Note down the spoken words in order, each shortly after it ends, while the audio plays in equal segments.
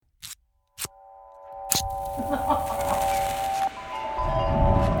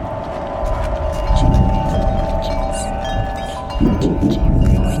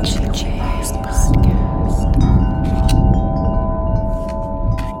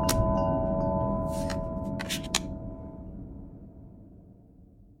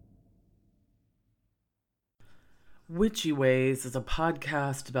Witchy Ways is a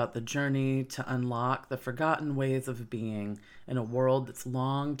podcast about the journey to unlock the forgotten ways of being in a world that's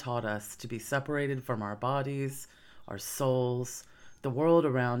long taught us to be separated from our bodies, our souls, the world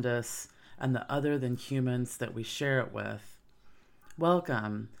around us, and the other than humans that we share it with.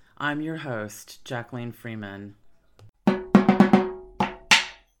 Welcome. I'm your host, Jacqueline Freeman.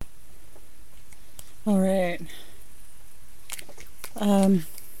 All right.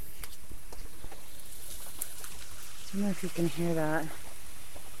 I don't know if you can hear that.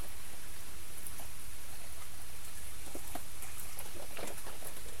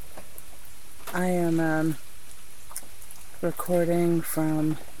 I am recording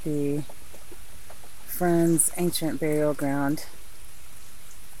from the Friends Ancient Burial Ground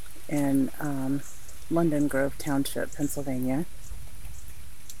in London Grove Township, Pennsylvania.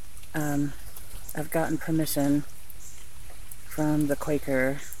 I've gotten permission from the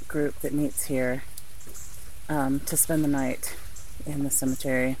Quaker group that meets here to spend the night in the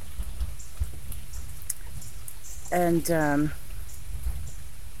cemetery. And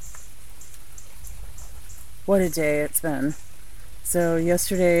what a day it's been. So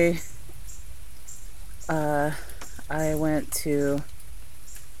yesterday I went to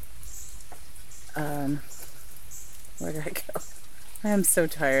where did I go? I am so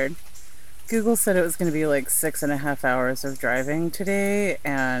tired. Google said it was going to be like 6.5 hours of driving today,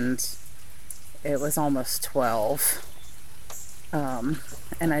 and it was almost 12. And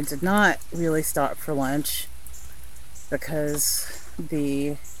I did not really stop for lunch because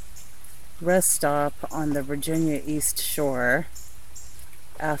the rest stop on the Virginia East Shore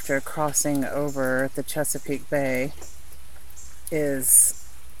after crossing over the Chesapeake Bay is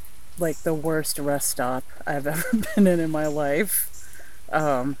like the worst rest stop I've ever been in my life.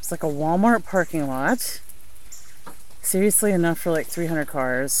 It's like a Walmart parking lot. Seriously, enough for like 300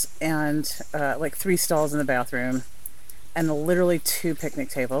 cars, and like 3 stalls in the bathroom, and literally 2 picnic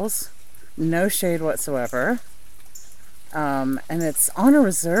tables. No shade whatsoever. And it's on a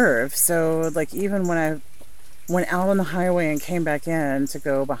reserve, so like even when I went out on the highway and came back in to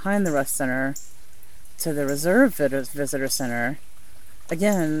go behind the rest center to the reserve visitor center,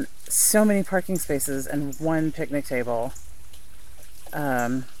 again, so many parking spaces and 1 picnic table.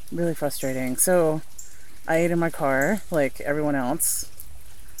 Really frustrating. So I ate in my car like everyone else.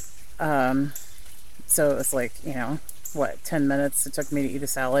 So it was like, 10 minutes it took me to eat a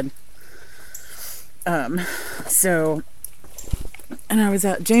salad. And I was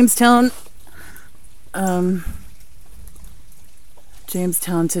at Jamestown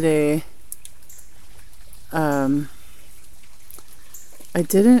today. I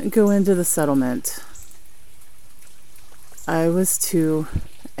didn't go into the settlement. I was too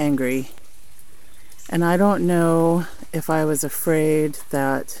angry. And I don't know if I was afraid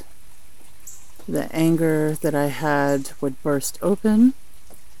that the anger that I had would burst open,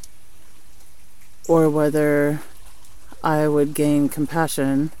 or whether I would gain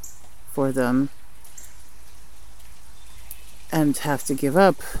compassion for them and have to give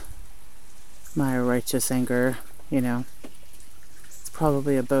up my righteous anger, It's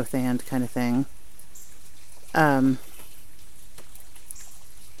probably a both and kind of thing.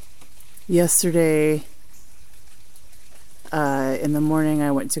 Yesterday, in the morning,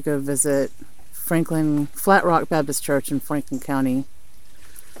 I went to go visit Flat Rock Baptist Church in Franklin County,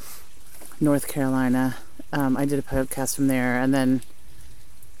 North Carolina. I did a podcast from there, and then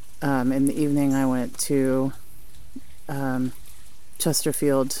in the evening I went to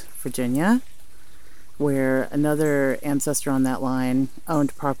Chesterfield, Virginia, where another ancestor on that line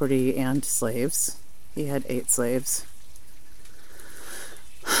owned property and slaves. He had 8 slaves.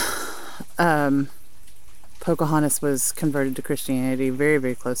 Pocahontas was converted to Christianity very,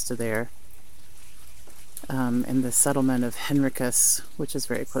 very close to there, in the settlement of Henricus, which is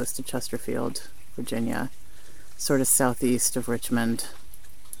very close to Chesterfield, Virginia, sort of southeast of Richmond.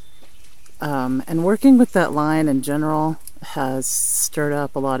 And working with that line in general has stirred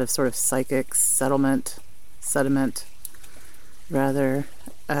up a lot of sort of psychic sediment, rather.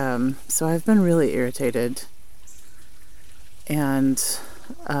 So I've been really irritated. And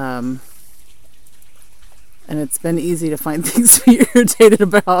it's been easy to find things to be irritated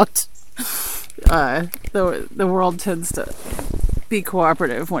about. The world tends to be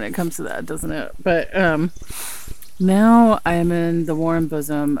cooperative when it comes to that, doesn't it? But now I am in the warm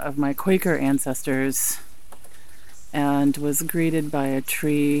bosom of my Quaker ancestors and was greeted by a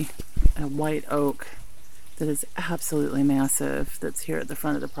tree, a white oak that is absolutely massive, that's here at the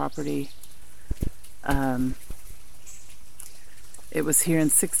front of the property. It was here in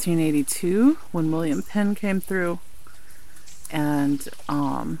 1682 when William Penn came through, and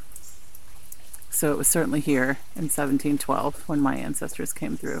so it was certainly here in 1712 when my ancestors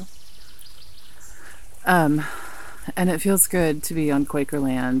came through. And it feels good to be on Quaker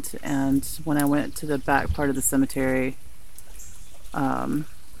land. And when I went to the back part of the cemetery to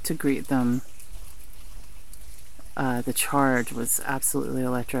greet them, the charge was absolutely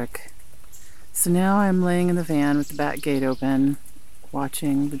electric. So now I'm laying in the van with the back gate open,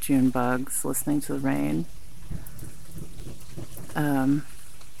 watching the June bugs, listening to the rain. And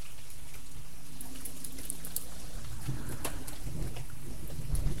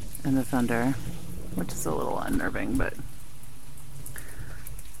the thunder, which is a little unnerving, but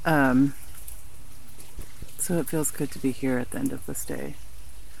so it feels good to be here at the end of this day.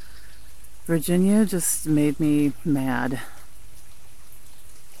 Virginia just made me mad.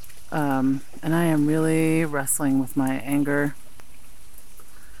 And I am really wrestling with my anger.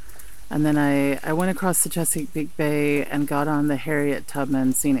 And then I went across the Chesapeake Bay and got on the Harriet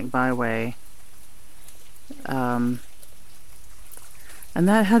Tubman Scenic Byway. And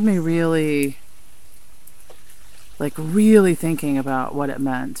that had me really thinking about what it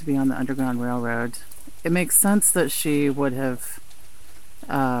meant to be on the Underground Railroad. It makes sense that she would have,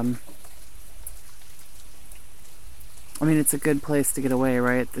 it's a good place to get away,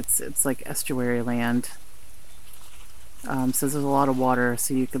 right? It's like estuary land. So there's a lot of water,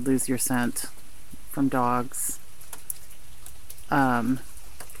 so you could lose your scent from dogs.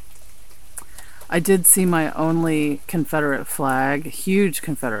 I did see my only Confederate flag, huge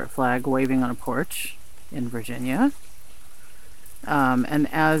Confederate flag, waving on a porch in Virginia. And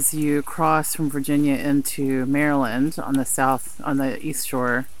as you cross from Virginia into Maryland on the East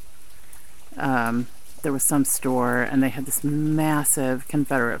Shore, there was some store and they had this massive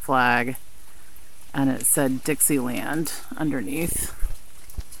Confederate flag, and it said Dixieland underneath,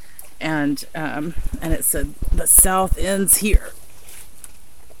 and it said the South ends here.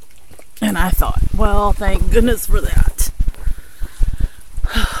 And I thought, well, thank goodness for that.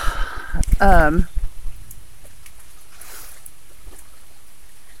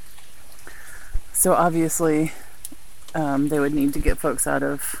 So obviously, they would need to get folks out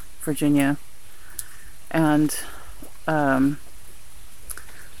of Virginia. And,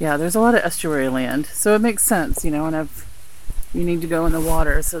 there's a lot of estuary land. So it makes sense, and you need to go in the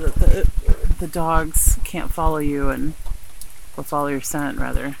water so that the dogs can't follow you or follow your scent,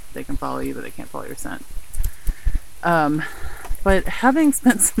 rather. They can follow you, but they can't follow your scent. But having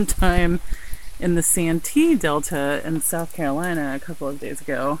spent some time in the Santee Delta in South Carolina a couple of days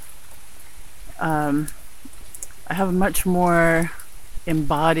ago, I have a much more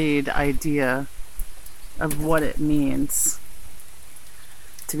embodied idea of what it means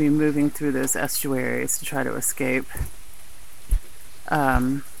to be moving through those estuaries to try to escape.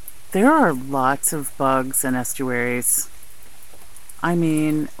 There are lots of bugs in estuaries. I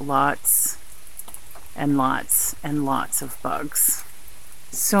mean, lots and lots and lots of bugs.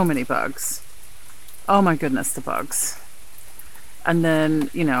 So many bugs. Oh my goodness, the bugs. And then,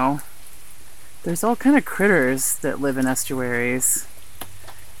 there's all kind of critters that live in estuaries.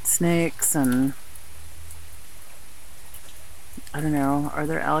 Snakes and, I don't know, are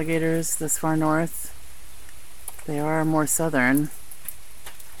there alligators this far north? They are more southern.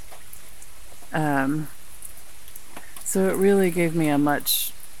 So it really gave me a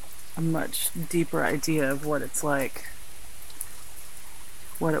much deeper idea of what it's like,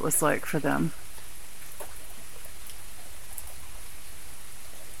 what it was like for them.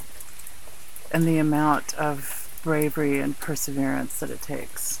 And the amount of bravery and perseverance that it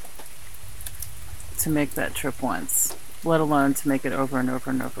takes to make that trip once, let alone to make it over and over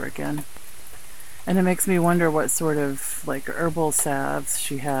and over again. And it makes me wonder what sort of herbal salves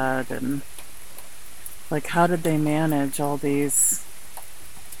she had, and how did they manage all these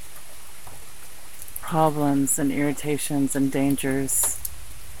problems and irritations and dangers,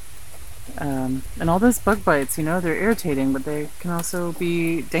 and all those bug bites. They're irritating, but they can also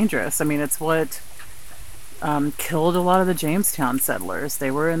be dangerous. It's what killed a lot of the Jamestown settlers. They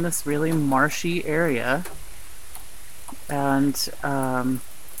were in this really marshy area, and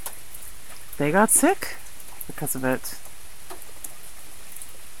they got sick because of it.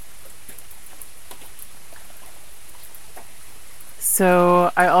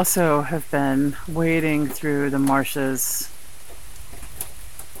 So I also have been wading through the marshes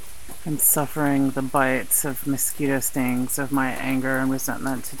and suffering the bites of mosquito stings of my anger and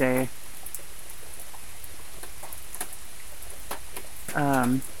resentment today.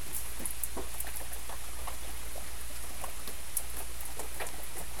 um,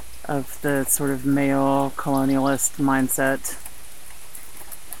 of the sort of male colonialist mindset.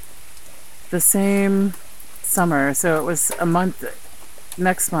 The same summer, so it was a month,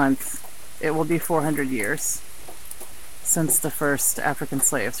 next month, it will be 400 years since the first African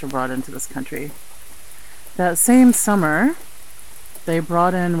slaves were brought into this country. That same summer, they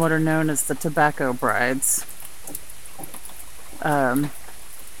brought in what are known as the tobacco brides. To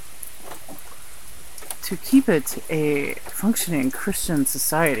keep it a functioning Christian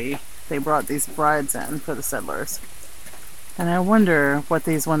society, they brought these brides in for the settlers. And I wonder what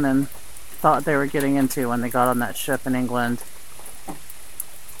these women thought they were getting into when they got on that ship in England.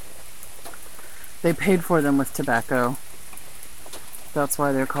 They paid for them with tobacco. That's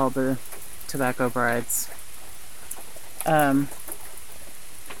why they're called the tobacco brides. And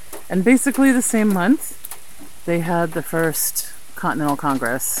basically the same month, they had the first Continental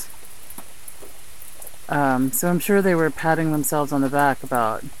Congress. So I'm sure they were patting themselves on the back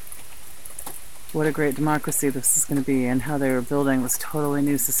about what a great democracy this is going to be and how they were building this totally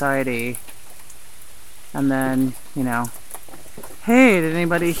new society. And then, you know, hey, did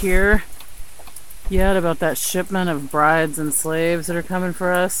anybody hear yet about that shipment of brides and slaves that are coming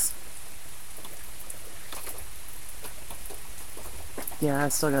for us? Yeah, I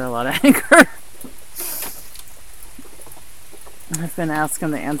still got a lot of anger. I've been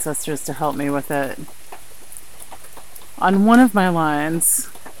asking the ancestors to help me with it. On one of my lines,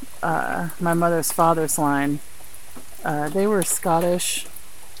 my mother's father's line, they were Scottish,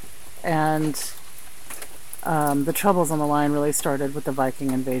 and the troubles on the line really started with the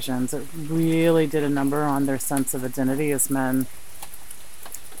Viking invasions. It really did a number on their sense of identity as men.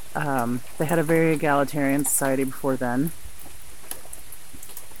 They had a very egalitarian society before then,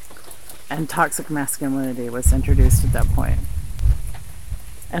 and toxic masculinity was introduced at that point.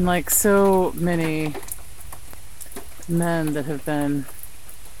 And like so many men that have been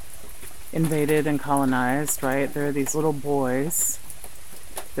invaded and colonized, right? There are these little boys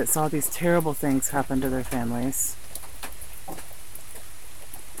that saw these terrible things happen to their families.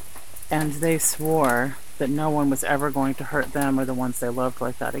 And they swore that no one was ever going to hurt them or the ones they loved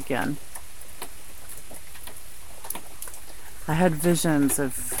like that again. I had visions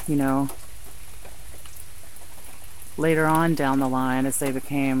of, you know, later on down the line as they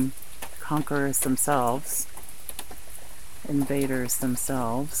became conquerors themselves, invaders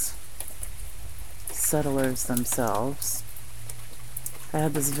themselves, settlers themselves. I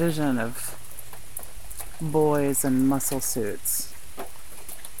had this vision of boys in muscle suits,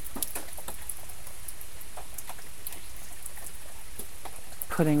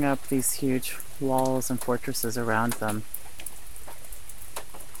 putting up these huge walls and fortresses around them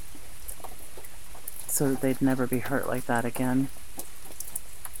so that they'd never be hurt like that again.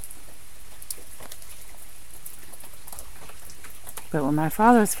 But with my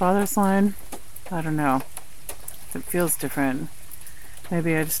father's line, I don't know. It feels different.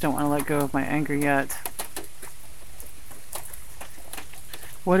 Maybe I just don't want to let go of my anger yet.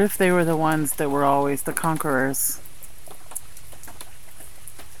 What if they were the ones that were always the conquerors?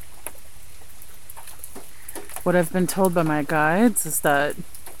 What I've been told by my guides is that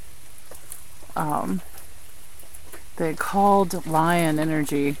they called lion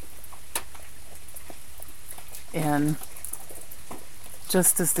energy in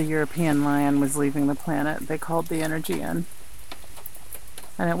just as the European lion was leaving the planet. They called the energy in.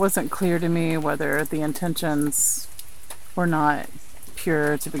 And it wasn't clear to me whether the intentions were not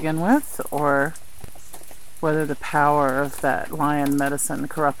pure to begin with, or whether the power of that lion medicine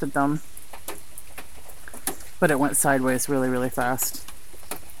corrupted them. But it went sideways really, really fast.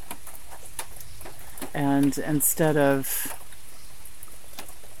 And instead of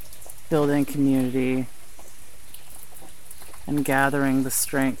building community and gathering the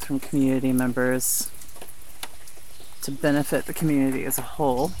strength from community members to benefit the community as a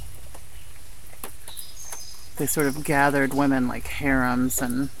whole, they sort of gathered women like harems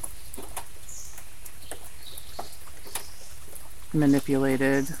and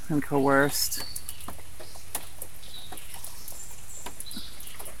manipulated and coerced,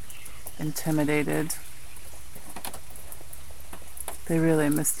 intimidated. They really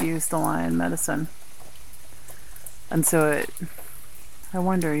misused the lion medicine. And so I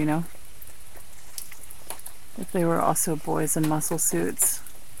wonder, you know, if they were also boys in muscle suits.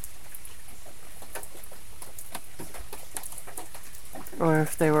 Or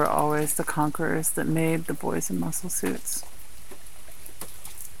if they were always the conquerors that made the boys in muscle suits.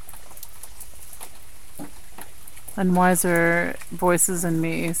 And wiser voices in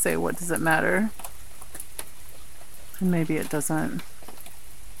me say, what does it matter? And maybe it doesn't.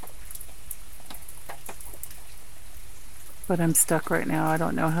 But I'm stuck right now. I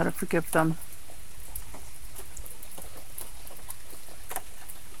don't know how to forgive them.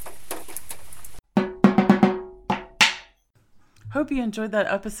 Hope you enjoyed that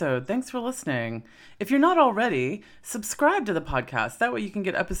episode. Thanks for listening. If you're not already, subscribe to the podcast. That way you can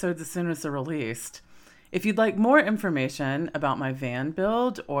get episodes as soon as they're released. If you'd like more information about my van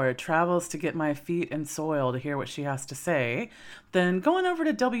build or travels to get my feet in soil to hear what she has to say, then go on over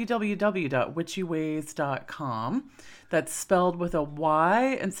to www.witchyways.com. That's spelled with a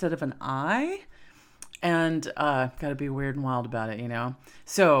Y instead of an I. And gotta be weird and wild about it, you know?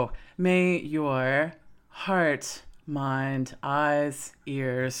 So may your heart, mind, eyes,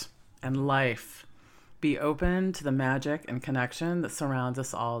 ears, and life be open to the magic and connection that surrounds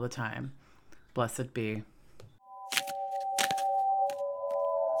us all the time. Blessed be.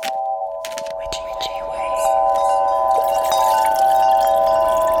 Witchy.